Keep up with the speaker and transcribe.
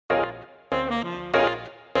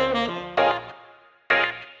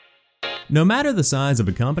No matter the size of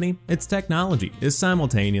a company, its technology is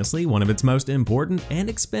simultaneously one of its most important and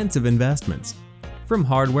expensive investments. From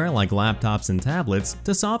hardware like laptops and tablets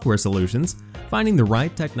to software solutions, finding the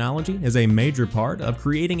right technology is a major part of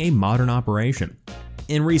creating a modern operation.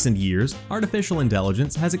 In recent years, artificial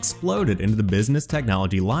intelligence has exploded into the business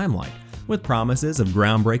technology limelight, with promises of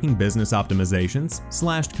groundbreaking business optimizations,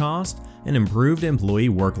 slashed cost, and improved employee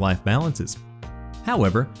work-life balances.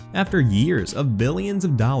 However, after years of billions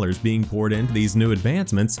of dollars being poured into these new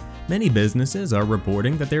advancements, many businesses are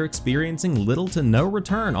reporting that they're experiencing little to no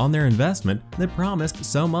return on their investment that promised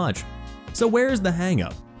so much. So where's the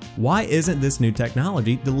hang-up? Why isn't this new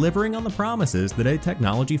technology delivering on the promises that a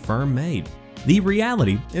technology firm made? The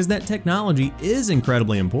reality is that technology is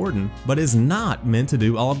incredibly important, but is not meant to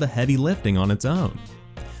do all of the heavy lifting on its own.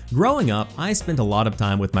 Growing up, I spent a lot of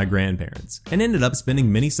time with my grandparents and ended up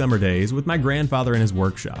spending many summer days with my grandfather in his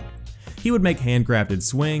workshop. He would make handcrafted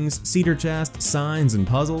swings, cedar chests, signs, and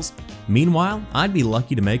puzzles. Meanwhile, I'd be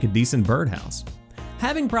lucky to make a decent birdhouse.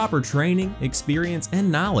 Having proper training, experience,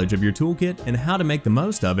 and knowledge of your toolkit and how to make the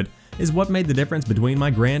most of it is what made the difference between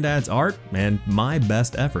my granddad's art and my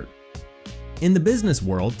best effort. In the business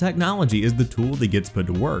world, technology is the tool that gets put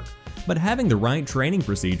to work, but having the right training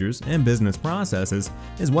procedures and business processes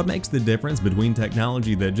is what makes the difference between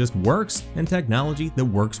technology that just works and technology that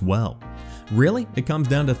works well. Really, it comes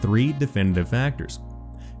down to 3 definitive factors.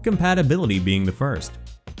 Compatibility being the first.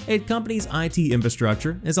 A company's IT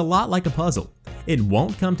infrastructure is a lot like a puzzle. It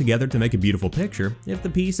won't come together to make a beautiful picture if the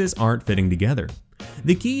pieces aren't fitting together.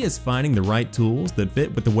 The key is finding the right tools that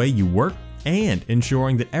fit with the way you work and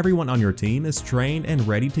ensuring that everyone on your team is trained and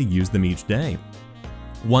ready to use them each day.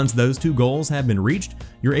 Once those 2 goals have been reached,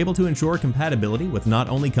 you're able to ensure compatibility with not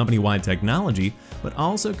only company-wide technology, but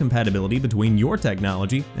also compatibility between your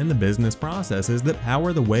technology and the business processes that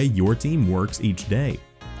power the way your team works each day.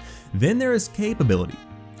 Then there is capability.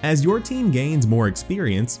 As your team gains more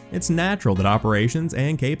experience, it's natural that operations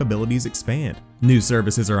and capabilities expand. New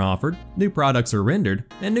services are offered, new products are rendered,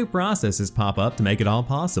 and new processes pop up to make it all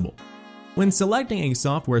possible. When selecting a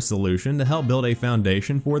software solution to help build a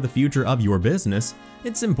foundation for the future of your business,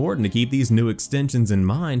 it's important to keep these new extensions in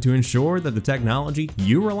mind to ensure that the technology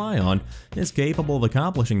you rely on is capable of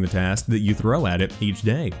accomplishing the task that you throw at it each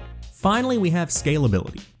day. Finally, we have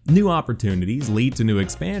scalability. New opportunities lead to new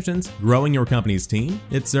expansions, growing your company's team,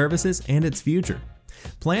 its services, and its future.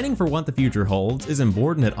 Planning for what the future holds is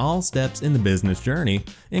important at all steps in the business journey,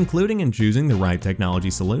 including in choosing the right technology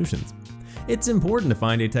solutions. It's important to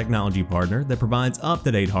find a technology partner that provides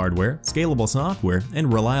up-to-date hardware, scalable software,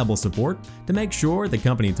 and reliable support to make sure the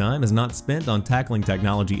company time is not spent on tackling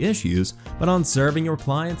technology issues, but on serving your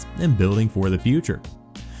clients and building for the future.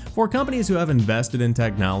 For companies who have invested in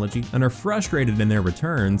technology and are frustrated in their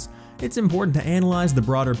returns, it's important to analyze the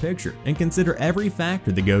broader picture and consider every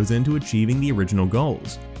factor that goes into achieving the original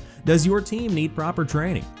goals. Does your team need proper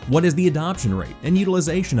training? What is the adoption rate and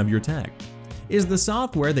utilization of your tech? Is the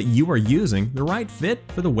software that you are using the right fit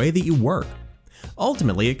for the way that you work?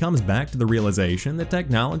 Ultimately, it comes back to the realization that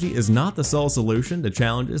technology is not the sole solution to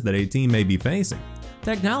challenges that a team may be facing.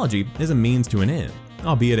 Technology is a means to an end,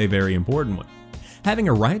 albeit a very important one. Having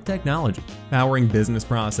a right technology powering business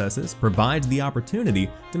processes provides the opportunity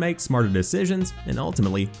to make smarter decisions and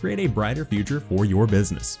ultimately create a brighter future for your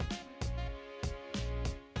business.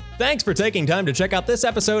 Thanks for taking time to check out this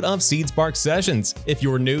episode of SeedSpark Sessions. If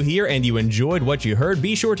you're new here and you enjoyed what you heard,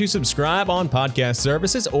 be sure to subscribe on podcast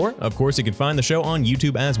services, or of course you can find the show on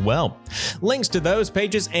YouTube as well. Links to those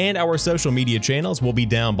pages and our social media channels will be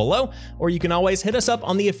down below, or you can always hit us up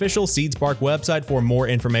on the official SeedSpark website for more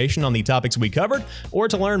information on the topics we covered, or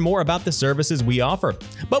to learn more about the services we offer.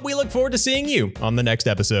 But we look forward to seeing you on the next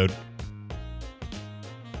episode.